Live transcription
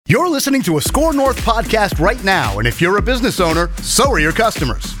You're listening to a Score North podcast right now, and if you're a business owner, so are your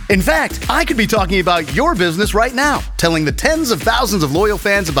customers. In fact, I could be talking about your business right now, telling the tens of thousands of loyal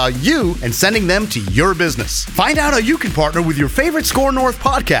fans about you and sending them to your business. Find out how you can partner with your favorite Score North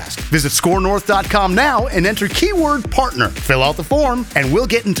podcast. Visit scorenorth.com now and enter keyword partner. Fill out the form, and we'll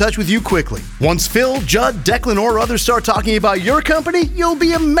get in touch with you quickly. Once Phil, Judd, Declan, or others start talking about your company, you'll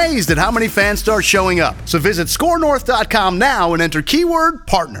be amazed at how many fans start showing up. So visit scorenorth.com now and enter keyword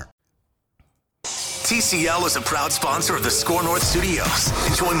partner. TCL is a proud sponsor of the Score North Studios.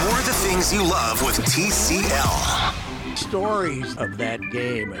 Enjoy more of the things you love with TCL. Stories of that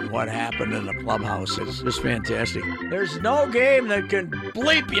game and what happened in the clubhouse is just fantastic. There's no game that can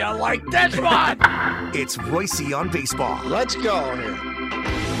bleep you like this one. It's Reusse on baseball. Let's go here.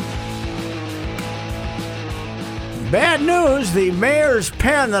 Bad news, the mayor's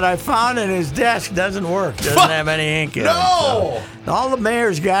pen that I found in his desk doesn't work. Doesn't have any ink in it. No! So all the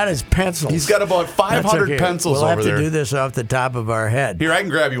mayor's got is pencils. He's got about 500 pencils we'll over there. We'll have to do this off the top of our head. Here, I can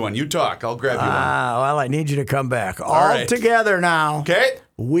grab you one. You talk. I'll grab you one. Well, I need you to come back. All right. Together now. Okay?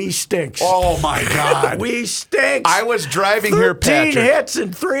 We stinks. Oh, my God. We stinks. I was driving here, 13 Patrick. hits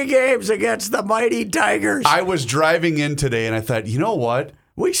in 3 games against the mighty Tigers. I was driving in today, and I thought, you know what?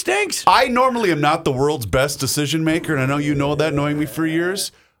 We stinks. I normally am not the world's best decision maker, and I know you know that, knowing me for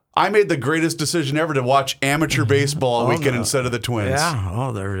years. I made the greatest decision ever to watch amateur baseball all weekend instead of the Twins.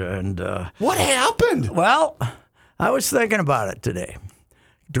 Yeah. What happened? Well, I was thinking about it today,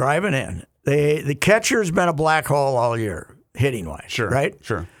 driving in. The catcher's been a black hole all year, hitting-wise. Sure. Right?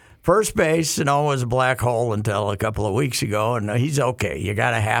 Sure. First base, was a black hole until a couple of weeks ago, and he's okay. You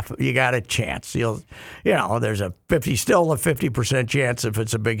got a chance. There's still a 50% chance if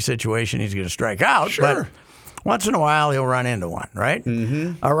it's a big situation he's going to strike out. Sure. But once in a while he'll run into one, right?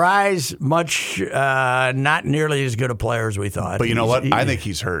 Mm-hmm. Arise, not nearly as good a player as we thought. But you know what? I think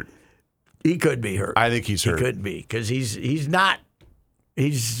he's hurt. He could be hurt. I think he's hurt. He could be because he's not.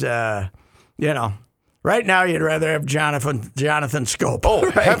 Right now, you'd rather have Jonathan Scope. Oh,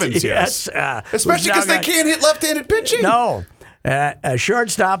 right? heavens, yes. Especially because they can't hit left-handed pitching. No.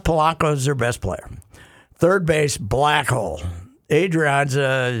 Shortstop, Polanco's their best player. Third base, black hole.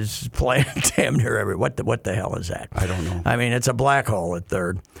 Adrianza is playing damn near every. What the hell is that? I don't know. I mean, it's a black hole at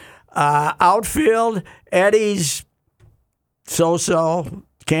third. Outfield, Eddie's so-so.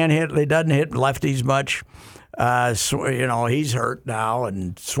 Can't hit. He doesn't hit lefties much. He's hurt now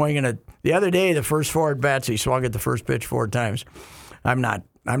and swinging at. The other day, the first 4 at bats, he swung at the first pitch 4 times. I don't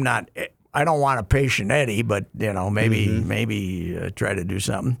want a patient Eddie, but maybe try to do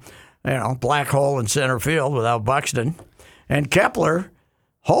something. Black hole in center field without Buxton, and Kepler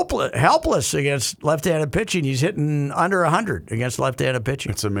helpless against left-handed pitching. He's hitting under 100 against left-handed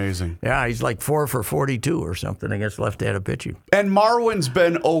pitching. It's amazing. Yeah, he's like 4 for 42 or something against left-handed pitching. And Marwin's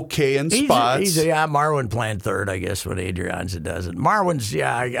been okay in spots. Marwin playing third, I guess, when Adrianza does it. Marwin's,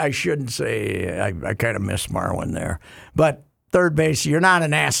 I shouldn't say, I kind of miss Marwin there. But third base, you're not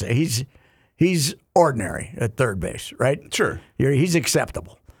an asset. He's ordinary at third base, right? Sure. He's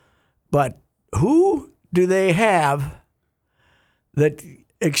acceptable. But who do they have that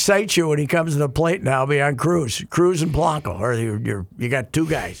excites you when he comes to the plate now beyond Cruz and Polanco? Or you got 2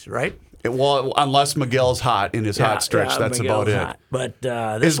 guys, right? Well, unless Miguel's hot in his hot stretch, that's Miguel's about hot. it.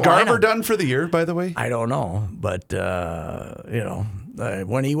 But is Garver done for the year, by the way? I don't know, but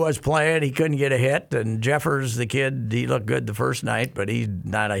when he was playing, he couldn't get a hit. And Jeffers, the kid, he looked good the first night, but he's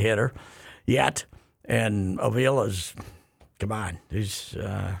not a hitter yet. And Avila's, come on, he's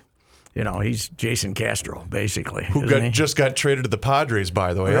Jason Castro, basically. Who just got traded to the Padres,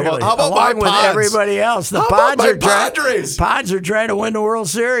 by the way. Really? How about Along my with Pods? Everybody else. The Padres? Pods are trying to win the World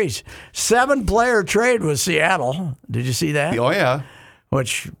Series. 7-player trade with Seattle. Did you see that? Oh, yeah.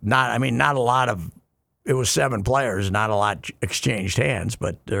 Which, not a lot of, it was 7 players, not a lot exchanged hands,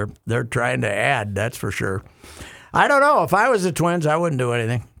 but they're trying to add, that's for sure. I don't know. If I was the Twins, I wouldn't do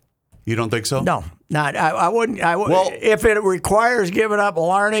anything. You don't think so? No. I wouldn't. Well, if it requires giving up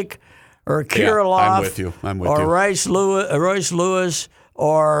Larnach, or Kirilov, I'm with you. Or Royce Lewis,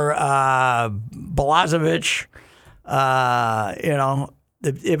 or Balazovic.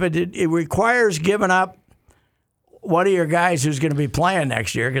 If it requires giving up one of your guys who's going to be playing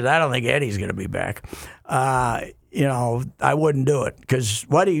next year, because I don't think Eddie's going to be back. I wouldn't do it because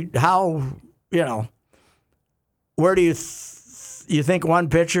where do you think one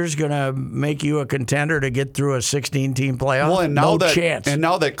pitcher is going to make you a contender to get through a 16-team playoff? Well, and now chance. And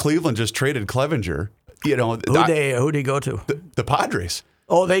now that Cleveland just traded Clevenger, who'd he go to? The Padres.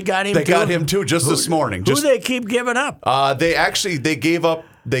 Oh, they got him. They got him too just this morning. Who they keep giving up? They gave up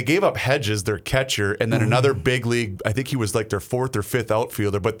they gave up Hedges, their catcher, and then another big league. I think he was like their 4th or 5th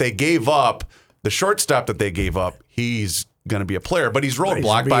outfielder, but they gave up the shortstop that they gave up. He's going to be a player, but he's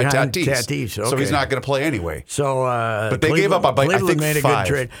roadblocked by Tatis. Okay. So he's not going to play anyway. So, but they gave up, I think, made a five,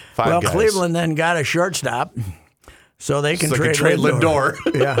 good trade. five well, guys. Cleveland then got a shortstop, so they can So trade, Lindor.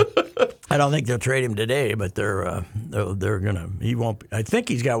 Yeah, I don't think they'll trade him today, but they're gonna. He won't. I think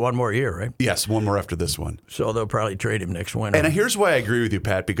he's got one more year, right? Yes, one more after this one. So they'll probably trade him next winter. And here's why I agree with you,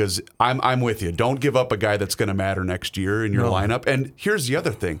 Pat, because I'm with you. Don't give up a guy that's going to matter next year in your lineup. And here's the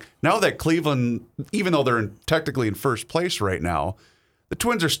other thing. Now that Cleveland, even though they're technically in first place right now, the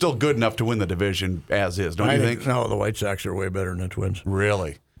Twins are still good enough to win the division as is, don't you think? No, the White Sox are way better than the Twins.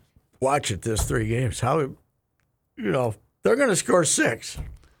 Really? Watch it, this 3 games. How, they're going to score 6.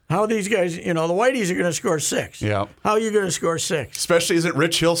 How these guys, the Whiteys are going to score 6. Yeah. How are you going to score 6? Especially, isn't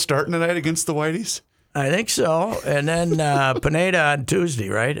Rich Hill starting tonight against the Whiteys? I think so. And then Pineda on Tuesday,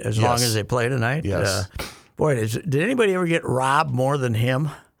 right? As long as they play tonight. Yes. Boy, did anybody ever get robbed more than him?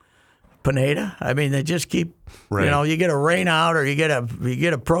 Pineda? I mean, they just keep, Right. You get a rain out or you get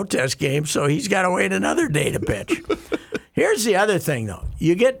a protest game, so he's got to wait another day to pitch. Here's the other thing, though.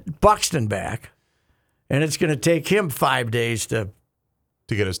 You get Buxton back, and it's going to take him 5 days to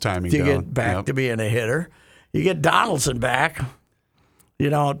get his timing down. get back to being a hitter. You get Donaldson back,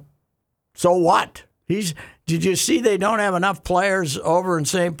 so what? Did you see they don't have enough players over in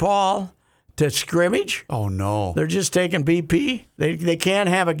St. Paul to scrimmage? Oh, no. They're just taking BP. They can't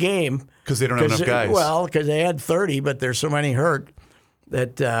have a game. Because they don't have enough guys. Well, because they had 30, but there's so many hurt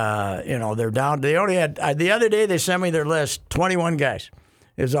that, they're down. They only had, the other day they sent me their list, 21 guys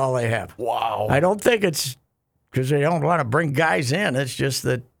is all they have. Wow. I don't think it's because they don't want to bring guys in. It's just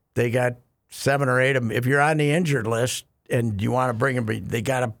that they got 7 or 8 of them. If you're on the injured list and you want to bring them, they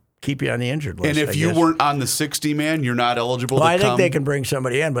got to keep you on the injured list. And if you weren't on the 60-man, you're not eligible to I come? think they can bring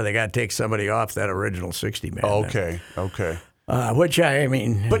somebody in, but they got to take somebody off that original 60-man. Okay. Which,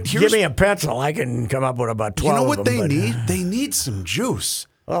 but give me a pencil. I can come up with about 12 You know what of them, they need? They need some juice.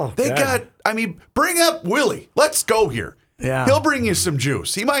 Oh, they God. bring up Willie. Let's go here. Yeah. He'll bring you some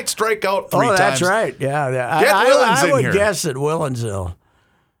juice. He might strike out 3 times. Oh, that's right. Yeah. Get Willens I in would here. guess that Willens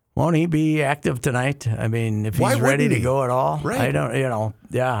won't he be active tonight? I mean, if Why he's ready wouldn't to he? go at all. Right. I don't,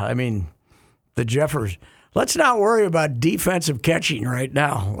 I mean, the Jeffers. Let's not worry about defensive catching right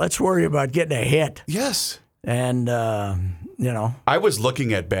now. Let's worry about getting a hit. Yes. And, I was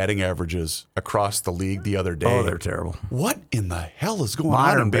looking at batting averages across the league the other day. Oh, they're terrible. What in the hell is going on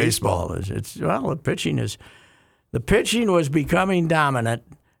Modern in baseball? The pitching was becoming dominant,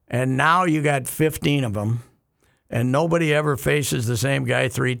 and now you got 15 of them, and nobody ever faces the same guy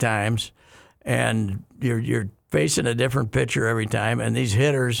 3 times, and you're facing a different pitcher every time, and these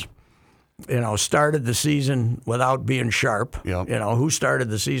hitters, started the season without being sharp. Yep. Who started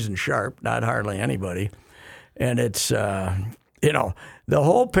the season sharp? Not hardly anybody. And it's, the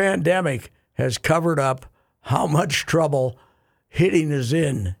whole pandemic has covered up how much trouble hitting is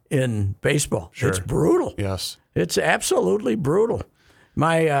in baseball. Sure. It's brutal. Yes. It's absolutely brutal.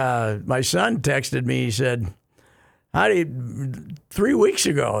 My son texted me. He said, 3 weeks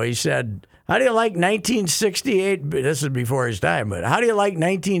ago, he said, how do you like 1968? This is before his time, but how do you like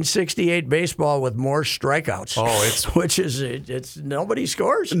 1968 baseball with more strikeouts? Oh, it's nobody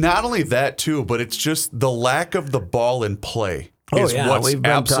scores. Not only that, too, but it's just the lack of the ball in play is what's we've been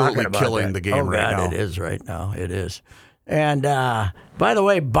absolutely talking about killing that. the game right now. It is right now. It is. And by the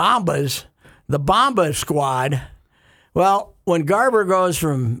way, the Bomba squad, well, when Garber goes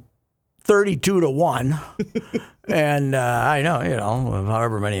from 32 to 1, and I know,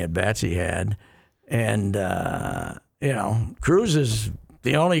 however many at-bats he had, and, Cruz is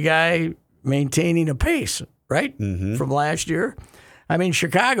the only guy maintaining a pace, right, from last year. I mean,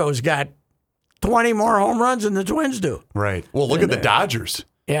 Chicago's got 20 more home runs than the Twins do. Right. Well, look at the Dodgers.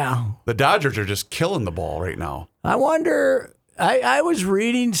 Yeah. The Dodgers are just killing the ball right now. I wonder, I was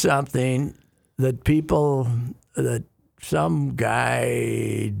reading something that some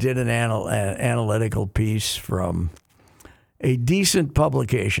guy did an analytical piece from a decent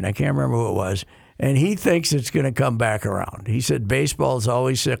publication. I can't remember who it was. And he thinks it's going to come back around. He said baseball is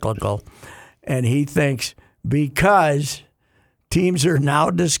always cyclical. And he thinks because teams are now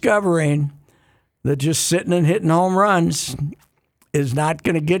discovering that just sitting and hitting home runs is not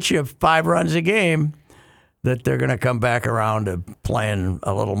going to get you 5 runs a game, that they're going to come back around to playing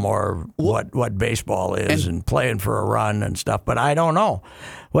a little more what baseball is and playing for a run and stuff. But I don't know.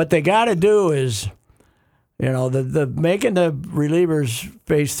 What they got to do is, the making the relievers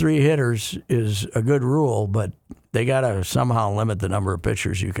face 3 hitters is a good rule, but they got to somehow limit the number of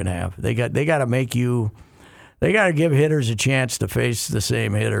pitchers you can have. They got to make you They got to give hitters a chance to face the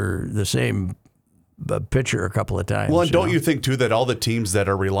same hitter, the same pitcher a couple of times. Well, and don't you think, too, that all the teams that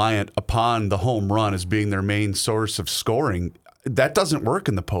are reliant upon the home run as being their main source of scoring, that doesn't work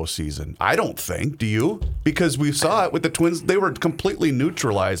in the postseason? I don't think. Do you? Because we saw it with the Twins. They were completely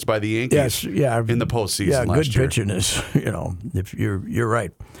neutralized by the Yankees in the postseason last year. Good pitching is, if you're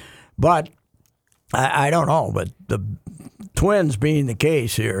right. But I don't know. But the Twins being the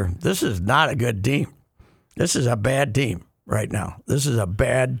case here, this is not a good team. This is a bad team right now. This is a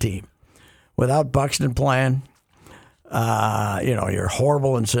bad team. Without Buxton playing, you're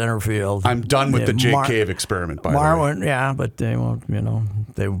horrible in center field. I'm done with the Jake Cave experiment, by the way. Yeah, but they won't,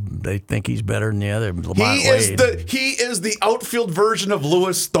 they think he's better than the other. He is the outfield version of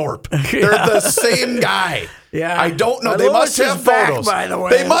Lewis Thorpe. They're the same guy. Yeah. I don't know. They Lewis must have back, photos. by the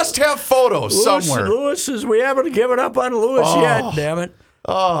way. They must have photos somewhere. We haven't given up on Lewis yet, damn it.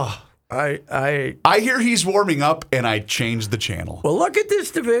 Oh. I hear he's warming up, and I changed the channel. Well, look at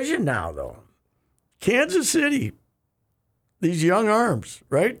this division now, though. Kansas City, these young arms,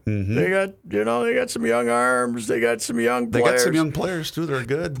 right? Mm-hmm. They got some young arms. They got some young players. They got some young players, too. They're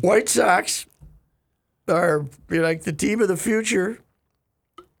good. White Sox are like the team of the future.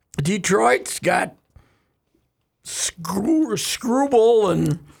 Detroit's got Screwball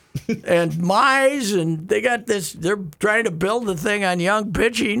and Mize, and they got this. They're trying to build the thing on young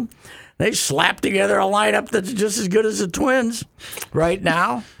pitching. They slap together a lineup that's just as good as the Twins right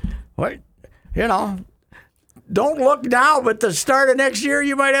now. What? Don't look now, but the start of next year,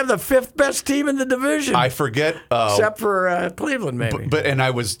 you might have the 5th best team in the division. I forget. Except for Cleveland, maybe. But I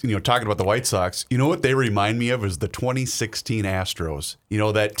was talking about the White Sox. You know what they remind me of is the 2016 Astros.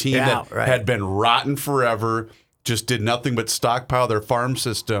 That team had been rotten forever, just did nothing but stockpile their farm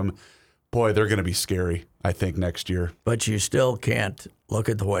system. Boy, they're going to be scary, I think, next year. But you still can't look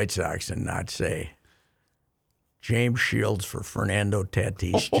at the White Sox and not say James Shields for Fernando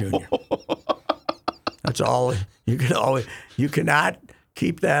Tatis Jr. That's all you can always. You cannot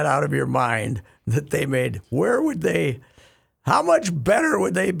keep that out of your mind that they made. How much better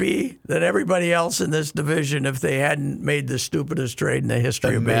would they be than everybody else in this division if they hadn't made the stupidest trade in the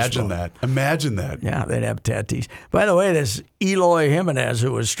history of baseball? Imagine that. Yeah, they'd have Tatis. By the way, this Eloy Jimenez,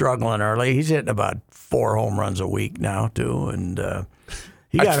 who was struggling early, he's hitting about 4 home runs a week now, too. And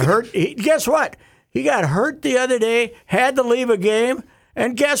he got hurt. Guess what? He got hurt the other day, had to leave a game.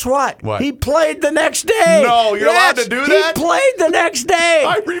 And guess what? He played the next day. No, you're allowed to do that? He played the next day.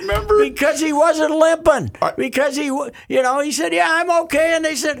 I remember. Because he wasn't limping. Because he said, yeah, I'm okay. And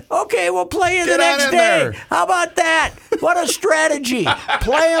they said, okay, we'll play you the next day. There. How about that? What a strategy.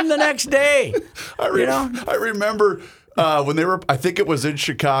 Play him the next day. I remember when they were, I think it was in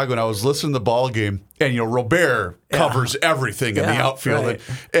Chicago, and I was listening to the ball game, and Robert covers everything in the outfield. Right.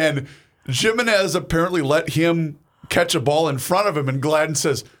 And Jimenez apparently let him catch a ball in front of him, and Gladden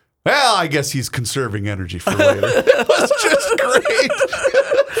says, well, I guess he's conserving energy for later. It was just great.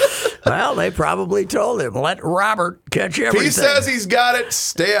 Well, they probably told him, let Robert catch everything. He says he's got it.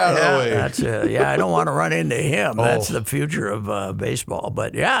 Stay out of the way. That's it. Yeah, I don't want to run into him. That's the future of baseball.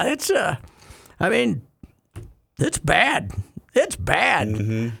 But, yeah, it's bad. It's bad.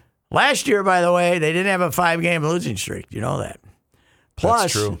 Mm-hmm. Last year, by the way, they didn't have a 5-game losing streak. You know that. Plus,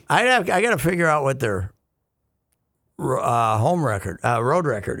 that's true. I got to figure out what their road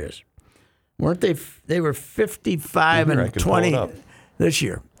record is. Weren't they? They were 55 and 20 this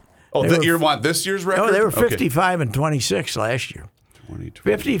year. Oh, you want this year's record? No, they were 55 and 26 last year.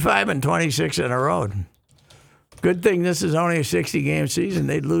 55 and 26 in a row. Good thing this is only a 60-game season.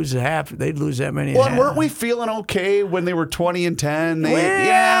 They'd lose half. They'd lose that many. Well, weren't we feeling okay when they were 20 and 10? We were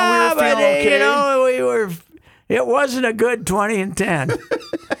feeling okay. It wasn't a good 20 and 10.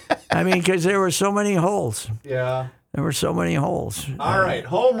 I mean, because there were so many holes. Yeah. There were so many holes. All right,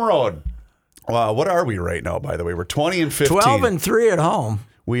 home road. What are we right now, by the way? We're 20 and 15. 12 and 3 at home.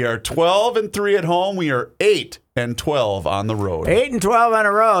 We are 12 and 3 at home. We are 8 and 12 on the road. 8 and 12 on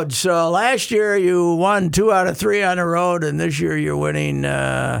the road. So last year you won 2 out of 3 on the road, and this year you're winning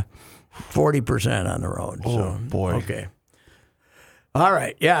 40% on the road. Oh, boy. Okay. All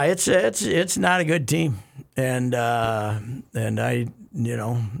right. Yeah, it's not a good team, and I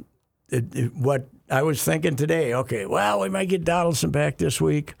what I was thinking today. Okay, well, we might get Donaldson back this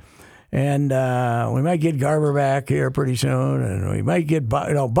week, and we might get Garber back here pretty soon, and we might get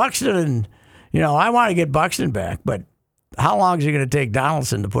Buxton, and I want to get Buxton back, but how long is it going to take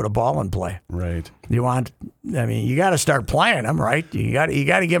Donaldson to put a ball in play? Right. You got to start playing them, right? You got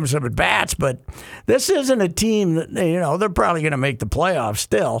to give them some at bats, but this isn't a team that they're probably going to make the playoffs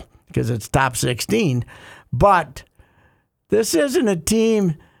still because it's top 16, but this isn't a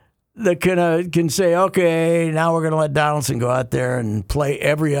team that can say, okay, now we're going to let Donaldson go out there and play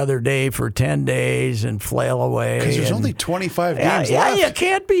every other day for 10 days and flail away. Because there's only 25 games left. Yeah, you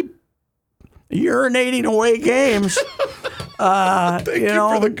can't be urinating away games. Thank you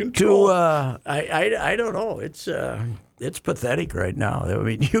for the control. I don't know. It's pathetic right now. I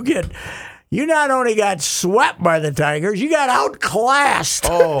mean, you not only got swept by the Tigers, you got outclassed.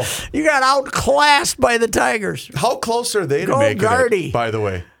 Oh. You got outclassed by the Tigers. How close are they to making it, by the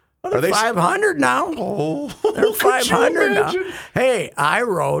way? Well, they're 500 now. Oh, they're 500 now. Hey, I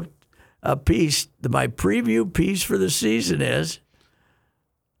wrote a piece. My preview piece for the season is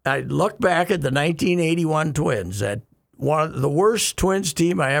I look back at the 1981 Twins, that one of the worst Twins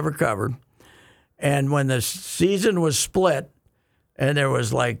team I ever covered. And when the season was split, and there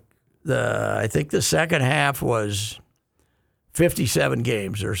was I think the second half was 57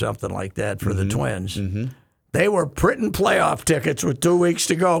 games or something like that for the Twins. Mm-hmm. They were printing playoff tickets with 2 weeks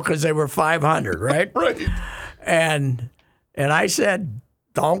to go because they were 500, right? Right. And I said,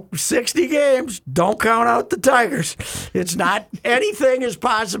 60 games, don't count out the Tigers. It's not, anything is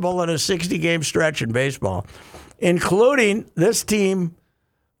possible in a 60-game stretch in baseball, including this team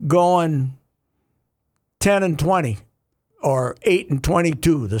going 10-20 or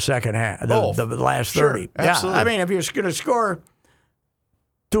 8-22 the second half, the last 30. Sure, absolutely. Yeah, I mean, if you're going to score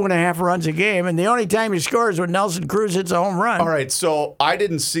 2.5 runs a game, and the only time you score is when Nelson Cruz hits a home run. All right, so I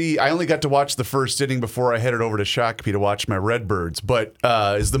only got to watch the first inning before I headed over to Shakopee to watch my Redbirds. But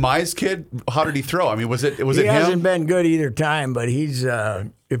is the Mize kid, how did he throw? I mean, was it him? He hasn't been good either time, but he's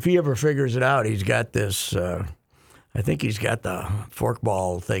if he ever figures it out, he's got this. I think he's got the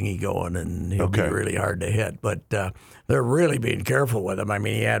forkball thingy going, and he'll be really hard to hit. But they're really being careful with him. I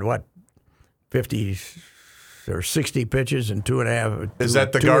mean, he had 50 or 60 pitches and 2.5. Is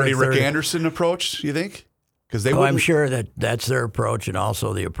that the Gardy Rick Anderson approach, you think? Because I'm sure that's their approach, and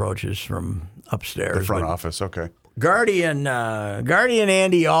also the approaches from upstairs. The front office, okay. Gardy and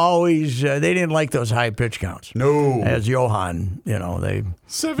Andy always they didn't like those high pitch counts. No, as Johan, they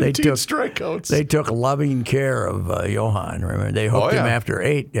 17 strikeouts. They took loving care of Johan. Remember, they hooked him after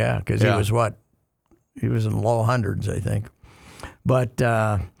 8. Yeah, because he was he was in low hundreds, I think. But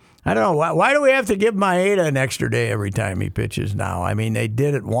I don't know why do we have to give Maeda an extra day every time he pitches now? I mean, they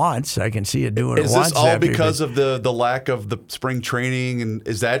did it once. I can see it doing it once. Is this all because of the lack of the spring training, and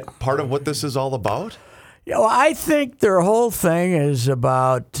is that part of what this is all about? Yeah, well, I think their whole thing is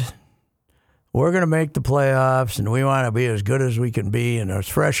about we're going to make the playoffs, and we want to be as good as we can be and as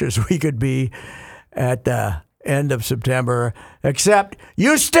fresh as we could be at the end of September. Except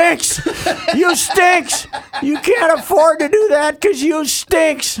you stinks, you stinks. You can't afford to do that because you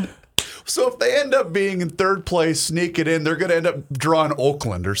stinks. So if they end up being in third place, sneak it in, they're going to end up drawing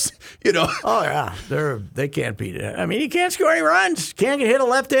Oakland or. Oh yeah, they can't beat it. I mean, you can't score any runs. Can't get hit a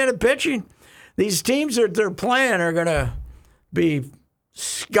left-handed pitching. These teams that they're playing are going to be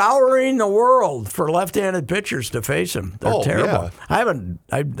scouring the world for left-handed pitchers to face them. They're terrible.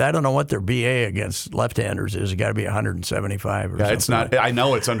 Yeah. I don't know what their BA against left-handers is. It's got to be 175 or something. It's not. I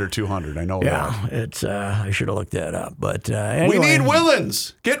know it's under 200. I know that. Yeah, it's. I should have looked that up. But anyway. We need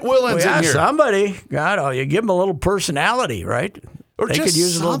Willens. Get Willens in here. Somebody. God, you give them a little personality, right? Or they just could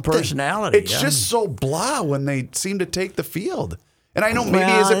use a little personality. It's just so blah when they seem to take the field. And I know maybe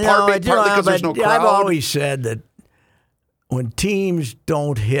is it partly because there's no crowd? I've always said that when teams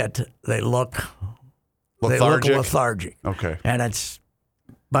don't hit, they look lethargic. Okay.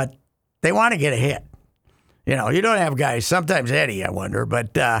 But they want to get a hit. You don't have guys, sometimes Eddie, I wonder,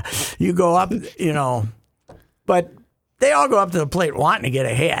 but you go up, but they all go up to the plate wanting to get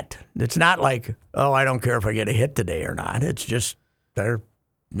a hit. It's not like, I don't care if I get a hit today or not. It's just they're,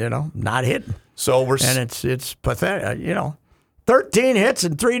 not hitting. So it's pathetic, 13 hits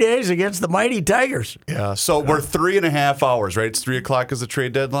in 3 days against the mighty Tigers. Yeah, so we're 3.5 hours, right? It's 3 o'clock is the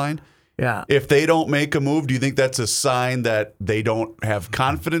trade deadline. Yeah. If they don't make a move, do you think that's a sign that they don't have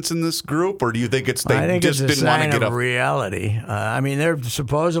confidence in this group, or do you think it's they just didn't want to get up? Reality. I mean, they're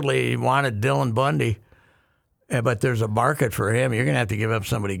supposedly wanted Dylan Bundy, but there's a market for him. You're going to have to give up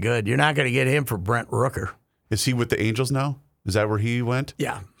somebody good. You're not going to get him for Brent Rooker. Is he with the Angels now? Is that where he went?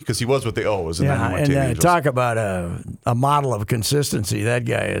 Yeah. Because he was with the O's, and then he went to the Angels. Talk about a model of consistency that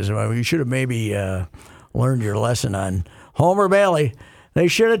guy is. Well, you should have maybe learned your lesson on Homer Bailey. They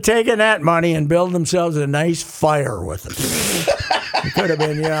should have taken that money and built themselves a nice fire with it. It could have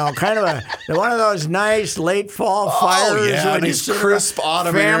been, kind of one of those nice late fall fires. Yeah, when nice crisp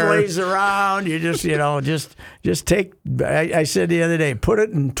autumn air. Families around. You just take. I said the other day, put it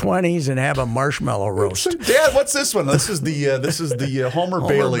in 20s and have a marshmallow roast. Dad, what's this one? This is the Homer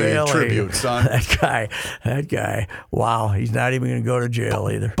Bailey tribute, son. That guy. Wow, he's not even going to go to jail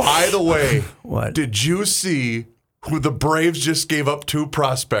either. By the way, what did you see who the Braves just gave up 2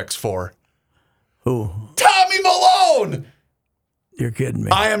 prospects for? Who? Tommy Malone. You're kidding me.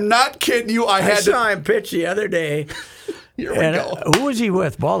 I am not kidding you. I saw him pitch the other day. Here we go. Who was he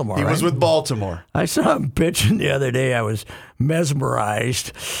with? Baltimore. He was right? with Baltimore. I saw him pitching the other day. I was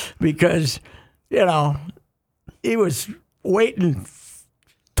mesmerized because, he was waiting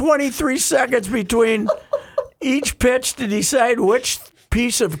 23 seconds between each pitch to decide which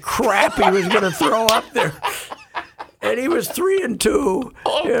piece of crap he was going to throw up there. And he was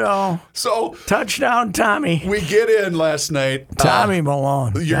 3-2, So touchdown, Tommy. We get in last night. Tommy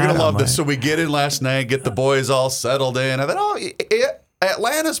Malone. You're going to love this. So we get in last night, get the boys all settled in. I thought,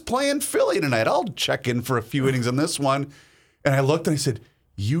 Atlanta's playing Philly tonight. I'll check in for a few innings on this one. And I looked and I said,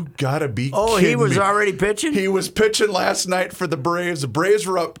 you got to be kidding me. He was already pitching? He was pitching last night for the Braves. The Braves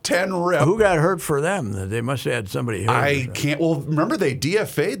were up 10-rip. Who got hurt for them? They must have had somebody hurt. I can't. Well, remember they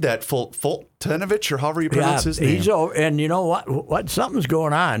DFA'd that Fultenovich or however you pronounce his name. And you know what? Something's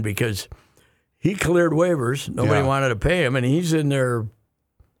going on because he cleared waivers. Nobody wanted to pay him, and he's in their,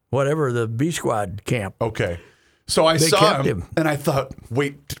 the B squad camp. Okay. So I saw him, and I thought,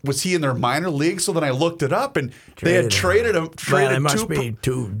 wait, was he in their minor league? So then I looked it up, and they had traded him. There must be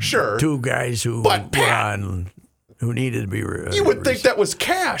two guys who who needed to be. You would think that was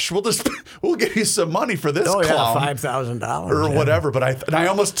cash. We'll give you some money for this clown, $5,000 or whatever. But I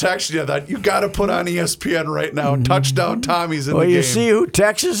almost texted you that you got to put on ESPN right now. Touchdown, Tommy's in the game. Well, you see who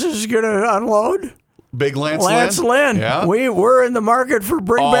Texas is going to unload? Big Lance Lynn. Yeah. We're in the market for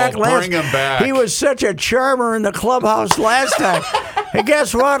back Lance. Bring him back. He was such a charmer in the clubhouse last time. And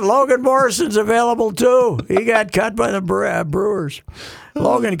guess what? Logan Morrison's available too. He got cut by the Brewers.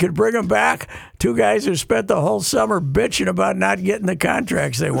 Logan could bring him back. 2 guys who spent the whole summer bitching about not getting the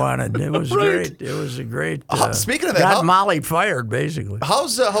contracts they wanted. It was great. It was a great. Speaking of that, got Molly fired basically.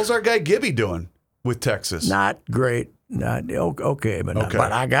 How's our guy Gibby doing with Texas? Not great. Not okay, but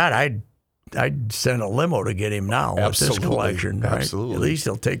I'd send a limo to get him now with this collection. Right? Absolutely. At least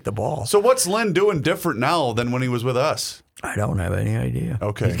he'll take the ball. So what's Lynn doing different now than when he was with us? I don't have any idea.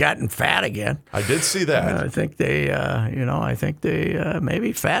 Okay. He's gotten fat again. I did see that. I think they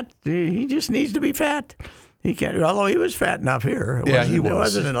maybe fat. He just needs to be fat. He can't. Although he was fat enough here. He was. It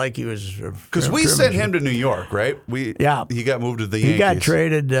wasn't like he was. Because we sent him to New York, right? He got moved to the Yankees. He got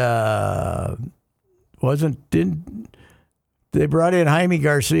traded. They brought in Jaime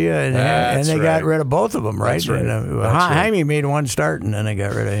Garcia and they got rid of both of them, right? That's right. And, Jaime made one start and then they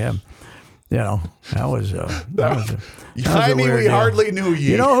got rid of him. That was Jaime, we hardly knew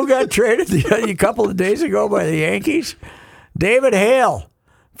you. You know who got traded a couple of days ago by the Yankees? David Hale.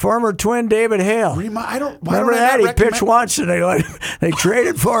 Former Twin David Hale. Remember that? He pitched once, and they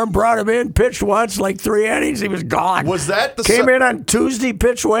traded for him, brought him in, pitched once, like 3 innings, he was gone. Was that Came in on Tuesday,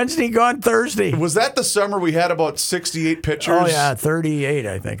 pitched Wednesday, gone Thursday. Was that the summer we had about 68 pitchers? Oh, yeah, 38,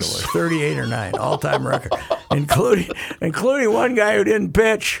 I think it was. 38 or 9, all-time record, including one guy who didn't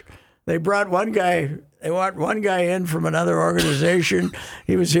pitch. They brought one guy. They want one guy in from another organization.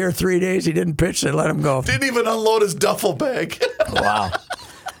 He was here 3 days. He didn't pitch. They let him go. Didn't even unload his duffel bag. Wow.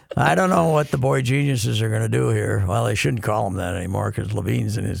 I don't know what the boy geniuses are going to do here. Well, they shouldn't call him that anymore because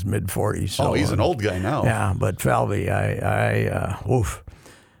Levine's in his mid-40s. So, he's an old guy now. Yeah, but Falvey, oof.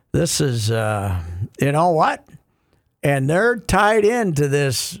 This is, you know what? And they're tied into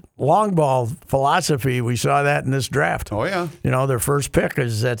this long ball philosophy. We saw that in this draft. Oh, yeah. Their first pick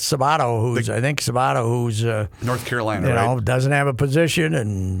is that Sabato, who's North Carolina, right? Doesn't have a position,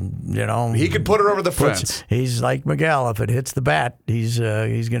 and he could put it over the fence. He's like Miguel. If it hits the bat, he's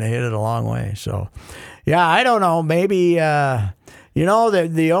going to hit it a long way. So, yeah, I don't know. Maybe the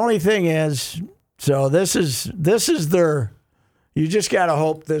only thing is, so this is their. You just got to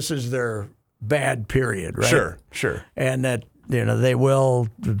hope this is their bad period, right? Sure. And that they will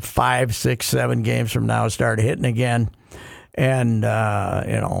 5, 6, 7 games from now start hitting again, and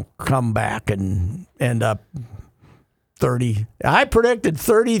come back and end up 30. I predicted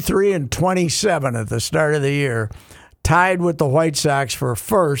 33-27 at the start of the year, tied with the White Sox for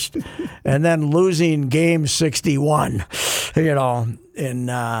first, and then losing game 61.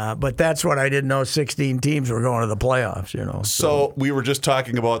 But that's what I didn't know. 16 teams were going to the playoffs. So we were just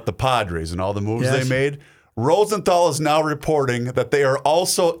talking about the Padres and all the moves they made. Rosenthal is now reporting that they are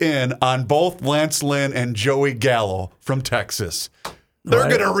also in on both Lance Lynn and Joey Gallo from Texas. They're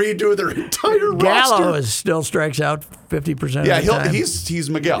going to redo their entire Gallo roster. still strikes out 50% of the time. He's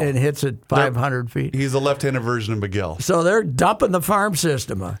Miguel. And hits it 500 feet. He's the left-handed version of Miguel. So they're dumping the farm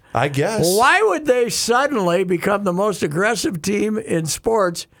system. I guess. Why would they suddenly become the most aggressive team in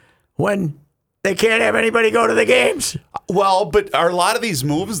sports when they can't have anybody go to the games? Well, but are a lot of these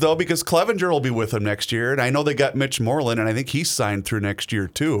moves, though, because Clevenger will be with them next year, and I know they got Mitch Moreland, and I think he's signed through next year,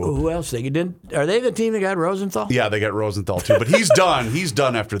 too. Who else? Are they the team that got Rosenthal? Yeah, they got Rosenthal, too, but he's done. He's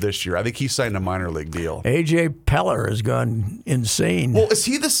done after this year. I think he signed a minor league deal. A.J. Peller has gone insane. Well, is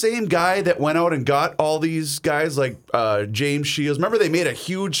he the same guy that went out and got all these guys like James Shields? Remember they made a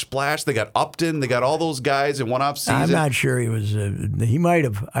huge splash? They got Upton. They got all those guys in one off season. I'm not sure he was. He might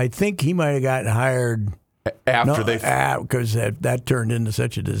have. I think he might have gotten hired after because that turned into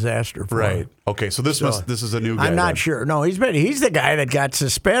such a disaster for him. Okay, so this is a new guy. I'm not sure. No, he's the guy that got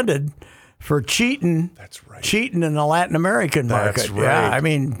suspended for cheating. That's right. Cheating in the Latin American market. That's right. Yeah, I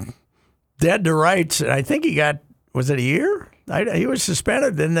mean, dead to rights. And I think he got, was it a year? He was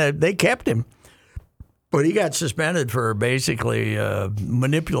suspended, and they kept him. But he got suspended for basically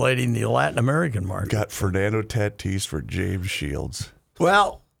manipulating the Latin American market. Got Fernando Tatis for James Shields.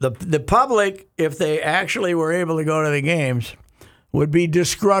 Well, the public, if they actually were able to go to the games, would be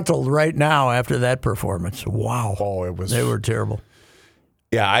disgruntled right now after that performance. Wow. Oh, they were terrible.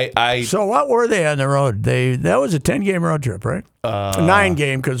 Yeah, So what were they on the road? That was a 10-game road trip, right?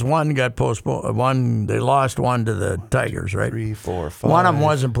 9-game because one got postponed. They lost one to the Tigers, right? 3, 4, 5. One of them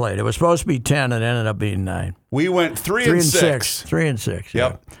wasn't played. It was supposed to be 10. It ended up being 9. We went 3 and 6. 3 and 6.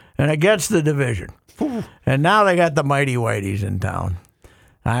 Yep. Yeah. And against the division. And now they got the Mighty Whiteys in town.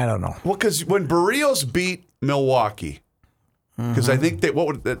 I don't know. Well, because when Barrios beat Milwaukee, because I think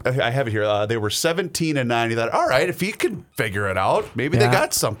I have it here. They were 17 and 9. He thought, all right, if he could figure it out, maybe they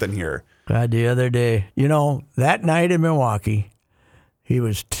got something here. God, the other day, that night in Milwaukee,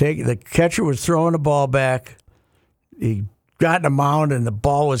 the catcher was throwing the ball back. He got in the mound, and the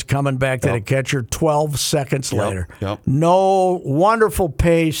ball was coming back to the catcher 12 seconds later. Yep. No wonderful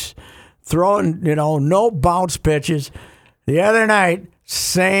pace, throwing, no bounce pitches. The other night,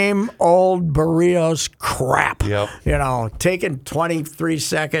 same old Barrios crap. Yep. Taking 23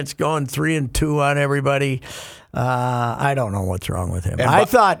 seconds, going 3 and 2 on everybody. I don't know what's wrong with him. I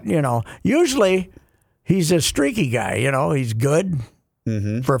thought, usually he's a streaky guy. He's good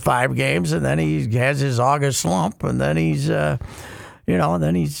for 5 games, and then he has his August slump, and then he's, you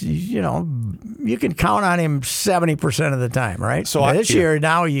can count on him 70% of the time, right? So this year,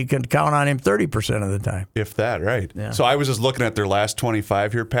 now you can count on him 30% of the time. If that, right. Yeah. So I was just looking at their last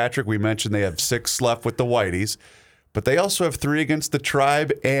 25 here, Patrick. We mentioned they have 6 left with the Whiteys, but they also have 3 against the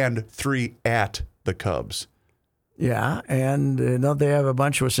Tribe and 3 at the Cubs. Yeah, and don't they have a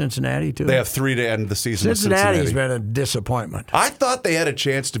bunch with Cincinnati, too? They have 3 to end the season with Cincinnati. Cincinnati's been a disappointment. I thought they had a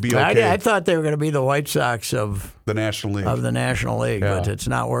chance to be okay. I thought they were going to be the White Sox of the National League. But it's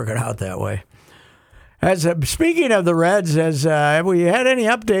not working out that way. Speaking of the Reds, have we had any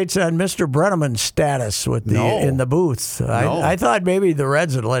updates on Mr. Brenneman's status in the booth? No. I thought maybe the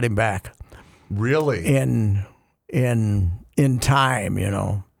Reds had let him back. Really? In time,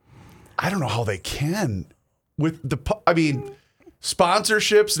 I don't know how they can. With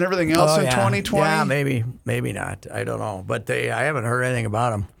sponsorships and everything else in 2020. Yeah, maybe not. I don't know, but I haven't heard anything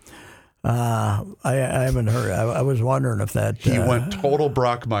about him. I haven't heard. I was wondering if that he went total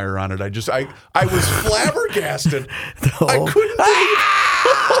Brockmeyer on it. I was flabbergasted. I couldn't believe.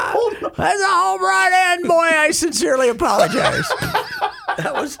 That's a home run, and boy, I sincerely apologize.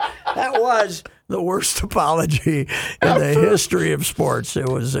 That was the worst apology in the history of sports. It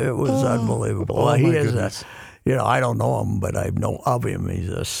was unbelievable. Oh, he my is goodness. I don't know him, but I know of him. He's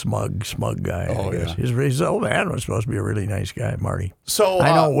a smug guy. Oh, yeah. His old man was supposed to be a really nice guy, Marty. So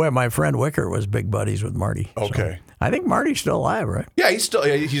I know where my friend Wicker was big buddies with Marty. Okay. So I think Marty's still alive, right? Yeah, he's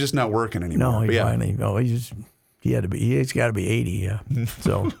just not working anymore. No, he had to be. He's got to be 80. Yeah.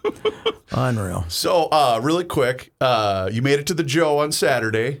 So unreal. So really quick, you made it to the Joe on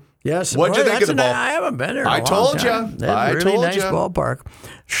Saturday. Yes. What'd you think of the ball? I haven't been there. I told you. That's a really nice ballpark.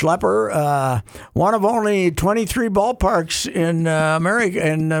 Schlepper, one of only 23 ballparks in America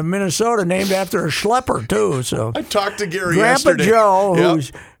in Minnesota named after a Schlepper too. So I talked to Gary yesterday.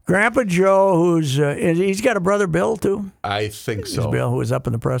 Grandpa Joe, who's he's got a brother Bill too. I think so. Bill, who was up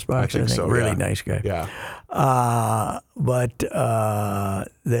in the press box. I think so. Really nice guy. Yeah.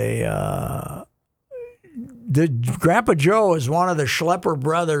 The Grandpa Joe is one of the Schlepper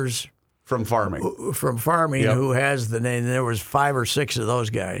brothers from farming. Yep. Who has the name. There was 5 or 6 of those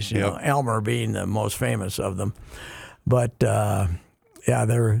guys, you know, Elmer being the most famous of them. But, they've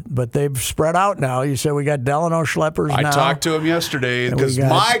spread out now. You said we got Delano Schleppers now. I talked to him yesterday because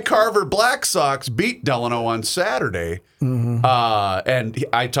my Carver Black Sox beat Delano on Saturday. And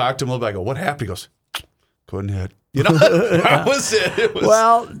I talked to him a little bit. I go, what happened? He goes, couldn't hit. You know, that was it.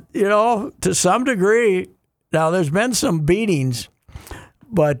 Well, you know, to some degree, now there's been some beatings,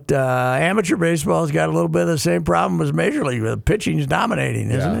 but amateur baseball's got a little bit of the same problem as Major League. The pitching's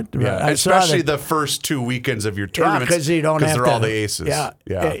dominating, isn't it? Yeah, especially the first 2 weekends of your tournament. Because you don't have they're all the aces. Yeah,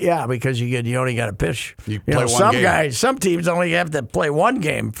 because you only got to pitch. You play one game. Some teams only have to play one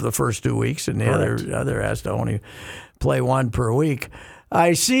game for the first 2 weeks, and the other has to only play one per week.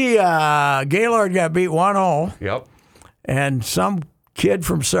 I see Gaylord got beat 1-0. Yep. And some kid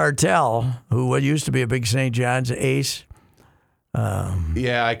from Sartell, who used to be a big St. John's ace.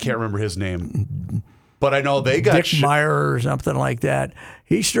 I can't remember his name. But I know they got Dick Meyer or something like that.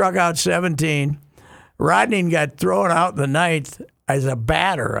 He struck out 17. Rodney got thrown out in the ninth as a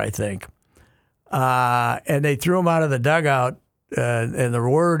batter, I think. And they threw him out of the dugout. And the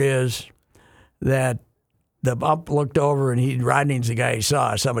word is that the ump looked over, and Rodney's the guy he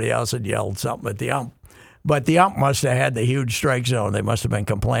saw. Somebody else had yelled something at the ump. But the ump must have had the huge strike zone they must have been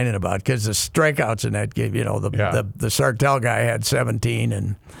complaining about, because the strikeouts in that game, you know, the Sartell guy had 17,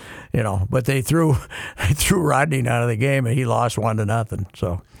 and, you know, but they threw Rodney out of the game, and he lost 1-0.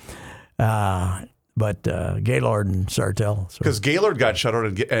 So, Gaylord and Sartell. Because Gaylord got shut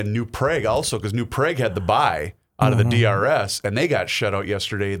out, and New Prague also, because New Prague had the bye out of the DRS, and they got shut out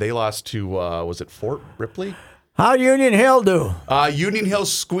yesterday. They lost to, was it Fort Ripley? How'd Union Hill do? Union Hill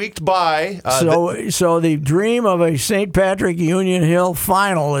squeaked by. So the dream of a St. Patrick Union Hill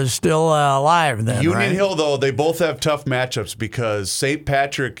final is still alive then, Union Hill, though, they both have tough matchups because St.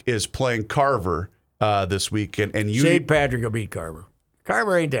 Patrick is playing Carver this weekend. And St. Patrick will beat Carver.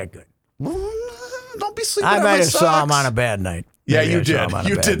 Carver ain't that good. Don't be sleeping on I my might have Sox. saw him on a bad night. Yeah, you did.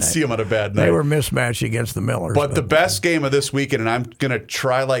 You did see him on a bad night. They were mismatched against the Millers. But the best game of this weekend, and I'm going to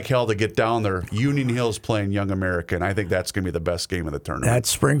try like hell to get down there, Union Hill's playing Young American. I think that's going to be the best game of the tournament. That's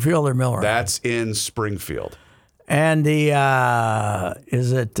Springfield or Miller? That's in Springfield. And what's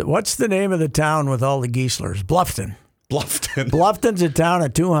the name of the town with all the Geislers? Bluffton. Bluffton's a town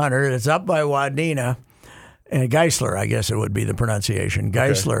of 200. It's up by Wadena. And Geisler, I guess it would be the pronunciation.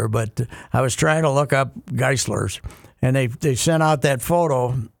 Geisler, but I was trying to look up Geislers. And they sent out that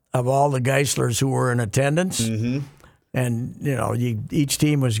photo of all the Geislers who were in attendance. Mm-hmm. And, you know, each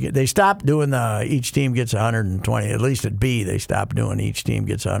team they stopped doing each team gets 120. At least at B, they stopped doing each team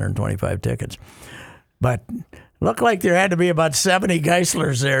gets 125 tickets. But looked like there had to be about 70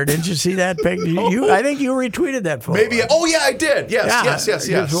 Geislers there. Didn't you see that picture? I think you retweeted that photo. Maybe. Oh, yeah, I did. Yes.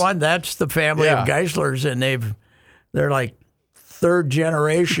 That's the family of Geislers, and they're like third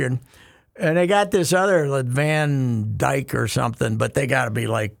generation. And they got this other Van Dyke or something, but they got to be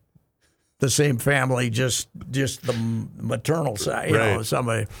like the same family, just the maternal side. You know,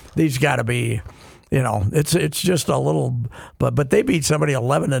 somebody. These got to be, you know, it's just a little, but they beat somebody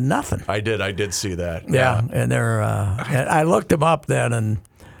 11-0. I did see that. Yeah, and they're. And I looked them up then, and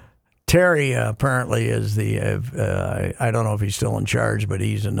Terry apparently is I don't know if he's still in charge, but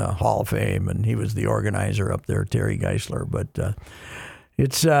he's in the Hall of Fame, and he was the organizer up there, Terry Geisler, but.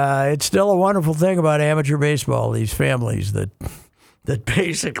 It's still a wonderful thing about amateur baseball. These families that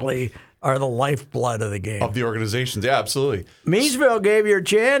basically are the lifeblood of the game of the organizations. Yeah, absolutely. Meadville gave you a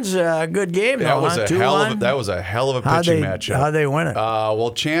chance. Good game. That was a hell of a pitching matchup. How'd they win it?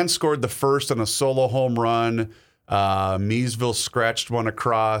 Well, Chan scored the first on a solo home run. Meadville scratched one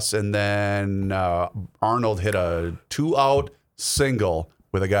across, and then Arnold hit a 2-out single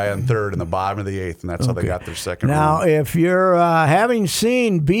with a guy on third in the bottom of the eighth, and that's how they got their second Now, run. if you're having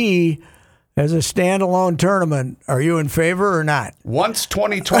seen B as a standalone tournament, are you in favor or not? Once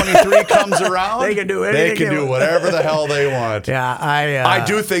 2023 comes around, they can do anything. They can do whatever the hell they want. Yeah, I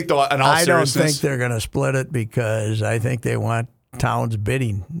do think, though, in all seriousness, I don't think they're going to split it because I think they want towns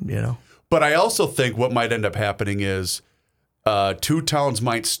bidding, you know. But I also think what might end up happening is two towns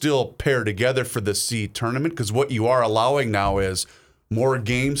might still pair together for the C tournament, because what you are allowing now is more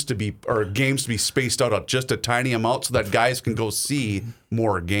games to be spaced out just a tiny amount so that guys can go see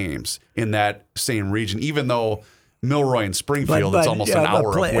more games in that same region, even though Milroy and Springfield, it's almost an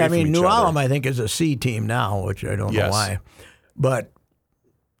hour away from each New other. Ulm, I think, is a C team now, which I don't know why. But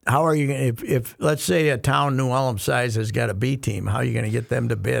how are you going to, if let's say a town New Ulm size has got a B team, how are you going to get them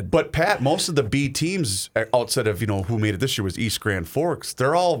to bid? But Pat, most of the B teams outside of, who made it this year was East Grand Forks.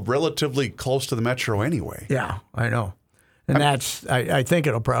 They're all relatively close to the metro anyway. Yeah, I know. And I think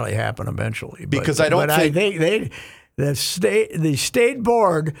it'll probably happen eventually. Because I think the state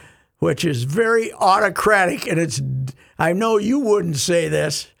board, which is very autocratic, and I know you wouldn't say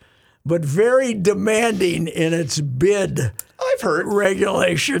this, but very demanding in its bid. I've heard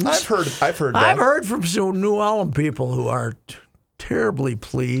regulations. I've heard that. I've heard from some New Ulm people who are terribly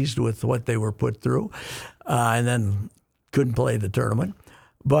pleased with what they were put through, and then couldn't play the tournament.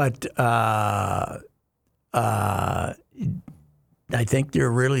 But I think you're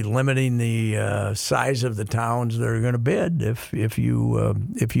really limiting the size of the towns that are going to bid if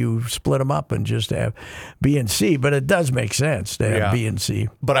you split them up and just have B and C. But it does make sense to have B and C.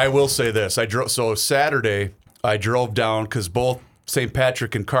 But I will say this: Saturday I drove down because both St.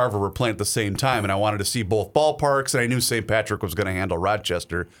 Patrick and Carver were playing at the same time, and I wanted to see both ballparks, and I knew St. Patrick was going to handle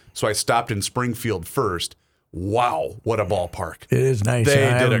Rochester, so I stopped in Springfield first. Wow, what a ballpark! It is nice. I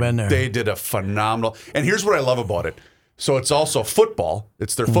haven't been there. They did a phenomenal. And here's what I love about it. So it's also football.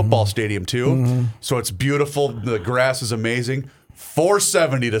 It's their football stadium too. Mm-hmm. So it's beautiful. The grass is amazing.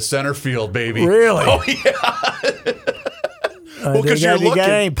 470 to center field, baby. Really? Oh yeah. Well, because you got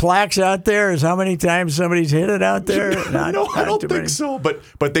any plaques out there? Is how many times somebody's hit it out there? No, I don't think so. But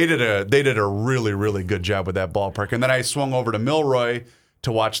they did a really, really good job with that ballpark. And then I swung over to Milroy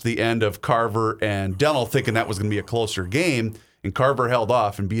to watch the end of Carver and Dental, thinking that was going to be a closer game. And Carver held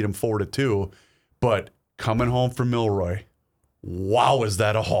off and beat him 4-2. But coming home from Milroy, wow, is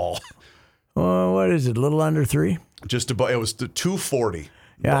that a haul? What is it? A little under 3? Just about. It was 240.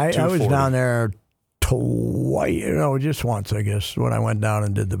 Yeah, I was down there twice. Just once, I guess, when I went down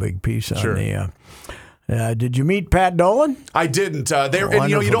and did the big piece on the. Did you meet Pat Dolan? I didn't.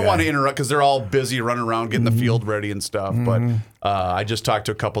 You don't want to interrupt because they're all busy running around getting the field ready and stuff. Mm-hmm. But I just talked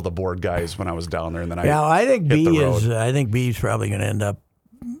to a couple of the board guys when I was down there, and then I think B's probably going to end up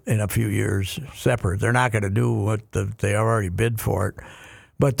in a few years separate. They're not going to do what they already bid for it.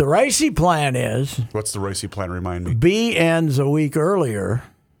 But the Reusse plan is... What's the Reusse plan? Remind me. B ends a week earlier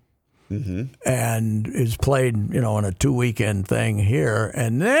and is played, in a 2-weekend thing here.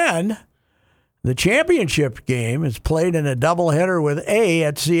 And then the championship game is played in a doubleheader with A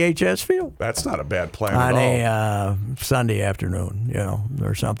at CHS Field. That's not a bad plan at all. On a Sunday afternoon,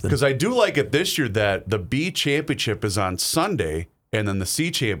 or something. Because I do like it this year that the B championship is on Sunday and then the C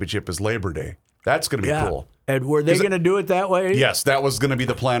championship is Labor Day. That's going to be cool. And were they going to do it that way? Yes, that was going to be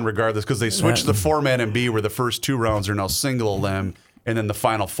the plan regardless because they switched the format in B where the first 2 rounds are now single elim and then the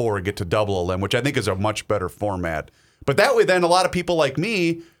final 4 get to double elim, which I think is a much better format. But that way then a lot of people like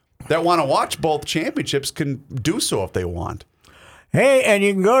me that want to watch both championships can do so if they want. Hey, and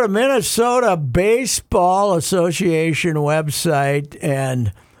you can go to Minnesota Baseball Association website,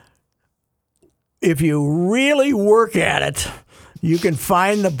 and if you really work at it, you can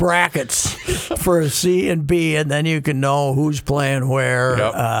find the brackets for a C and B, and then you can know who's playing where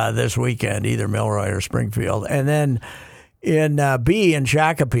this weekend, either Milroy or Springfield. And then in B in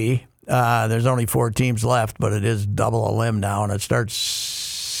Shakopee, there's only 4 teams left, but it is double elim now, and it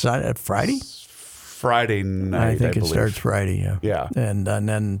starts Friday? Friday night, I think it starts Friday, yeah. And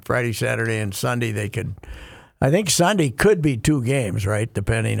then Friday, Saturday, and Sunday I think Sunday could be 2 games, right?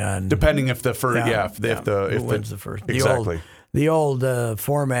 Depending if the first, who wins the first. Exactly. The old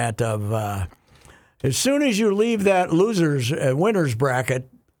format of as soon as you leave that winners bracket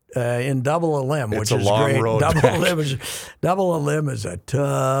in double elim, which is long great. Road Double elim is a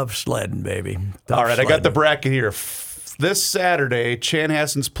tough sledding, baby. All right, I got the bracket here. This Saturday,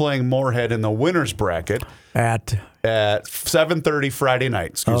 Chanhasen's playing Moorhead in the winners bracket at 7:30 Friday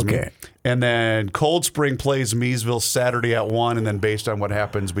night. Excuse me. And then Cold Spring plays Meesville Saturday at 1, and then based on what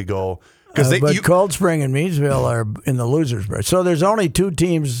happens, we go. But Cold Spring and Meesville are in the losers bracket, so there's only 2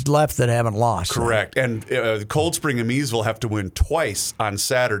 teams left that haven't lost. Correct, and Cold Spring and Meesville have to win twice on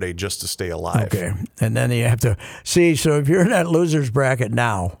Saturday just to stay alive. Okay, and then you have to see. So if you're in that losers bracket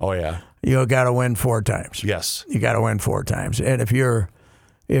now, you got to win 4 times. Yes, you got to win 4 times, and if you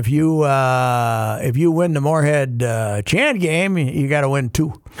win the Moorhead Chan game, you got to win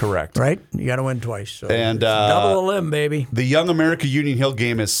 2. Correct. Right? You got to win twice. So and double elim, baby. The Young America Union Hill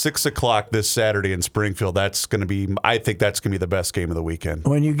game is 6:00 this Saturday in Springfield. That's going to be. I think that's going to be the best game of the weekend.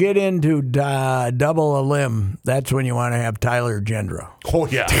 When you get into double elim, that's when you want to have Tyler Gendro. Oh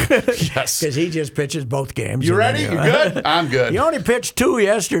yeah, yes, because he just pitches both games. You ready? You good? I'm good. You only pitched 2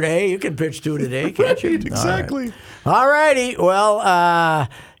 yesterday. You can pitch 2 today, can't you? Exactly. All righty. Well,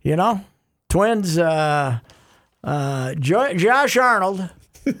 Twins. Josh Arnold,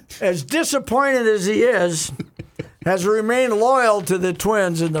 as disappointed as he is, has remained loyal to the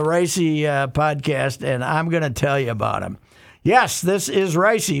Twins in the Reusse podcast, and I'm going to tell you about him. Yes, this is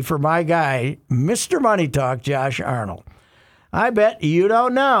Reusse for my guy, Mr. Money Talk, Josh Arnold. I bet you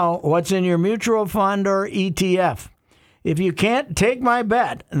don't know what's in your mutual fund or ETF. If you can't take my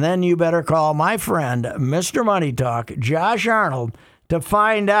bet, then you better call my friend, Mr. Money Talk, Josh Arnold, to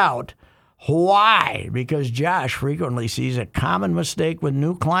find out why. Because Josh frequently sees a common mistake with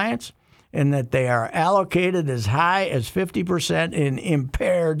new clients in that they are allocated as high as 50% in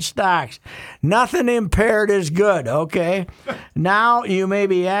impaired stocks. Nothing impaired is good, okay? Now you may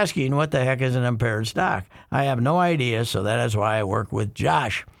be asking, what the heck is an impaired stock? I have no idea, so that is why I work with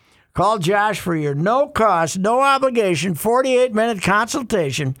Josh. Call Josh for your no-cost, no-obligation, 48-minute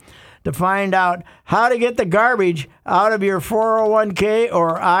consultation to find out how to get the garbage out of your 401k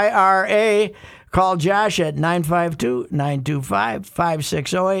or IRA. Call Josh at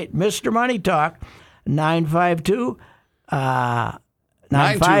 952-925-5608. Mr. Money Talk,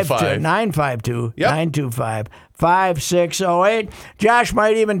 952-925-5608. Josh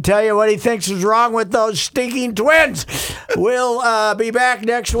might even tell you what he thinks is wrong with those stinking twins. We'll be back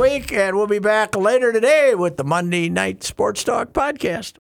next week, and we'll be back later today with the Monday Night Sports Talk podcast.